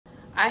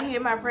I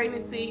hid my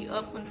pregnancy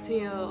up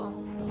until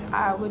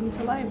I went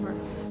into labor.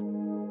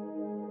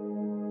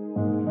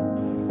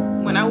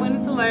 When I went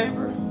into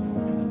labor,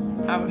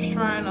 I was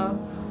trying to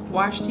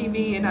watch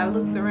TV and I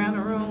looked around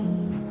the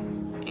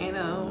room and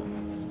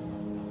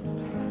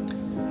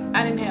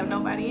I didn't have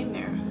nobody in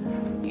there.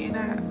 And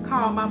I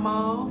called my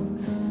mom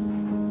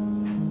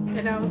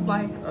and I was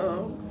like,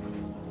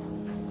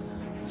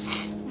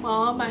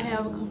 Mom, I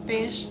have a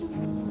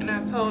confession. And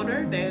I told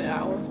her that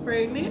I was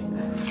pregnant.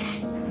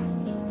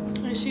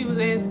 And she was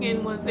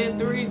asking, was that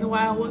the reason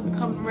why I wasn't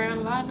coming around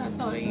a lot? And I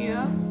told her,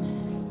 yeah.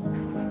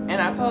 And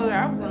I told her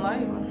I was in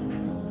labor.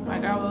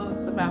 Like I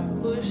was about to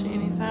push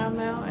any time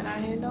now and I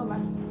had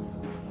nobody.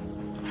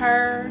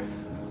 Her,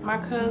 my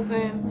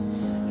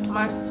cousin,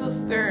 my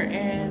sister,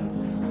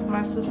 and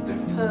my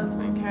sister's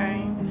husband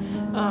came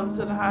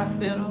to the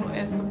hospital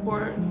as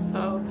support.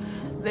 So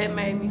that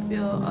made me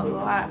feel a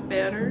lot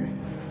better.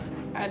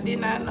 I did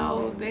not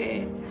know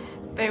that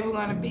they were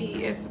going to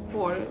be as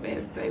supportive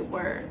as they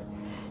were.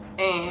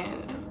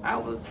 And I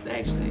was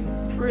actually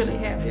really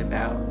happy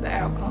about the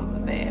outcome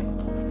of that.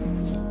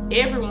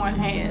 Everyone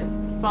has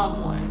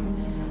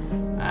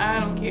someone. I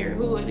don't care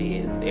who it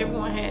is.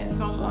 Everyone has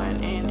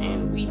someone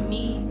and we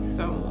need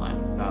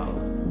someone.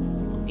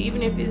 So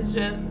even if it's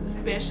just the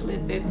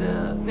specialist at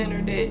the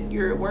center that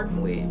you're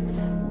working with,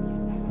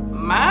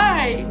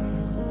 my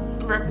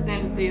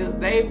representatives,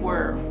 they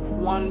were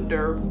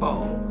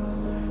wonderful.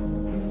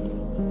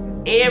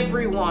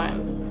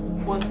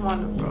 Everyone was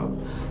wonderful.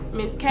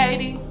 Miss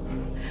Katie,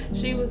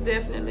 she was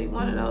definitely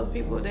one of those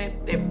people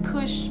that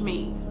pushed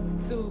me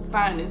to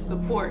finding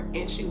support,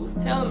 and she was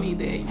telling me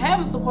that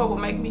having support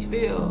would make me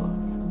feel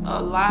a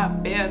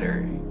lot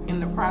better in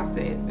the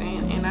process,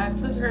 and I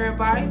took her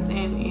advice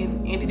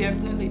and it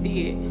definitely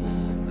did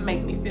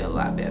make me feel a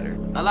lot better.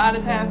 A lot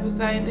of times we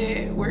say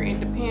that we're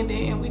independent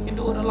and we can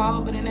do it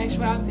alone, but in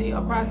actuality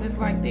a process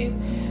like this,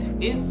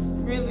 it's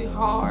really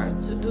hard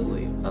to do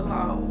it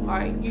alone.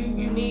 Like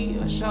you need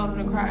a shoulder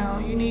to cry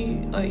on, you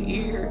need an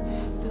ear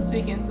to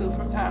speak into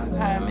from time to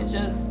time and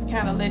just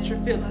kind of let your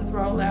feelings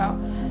roll out.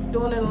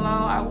 Doing it alone,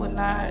 I would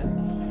not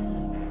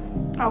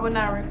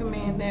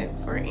recommend that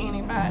for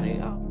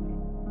anybody.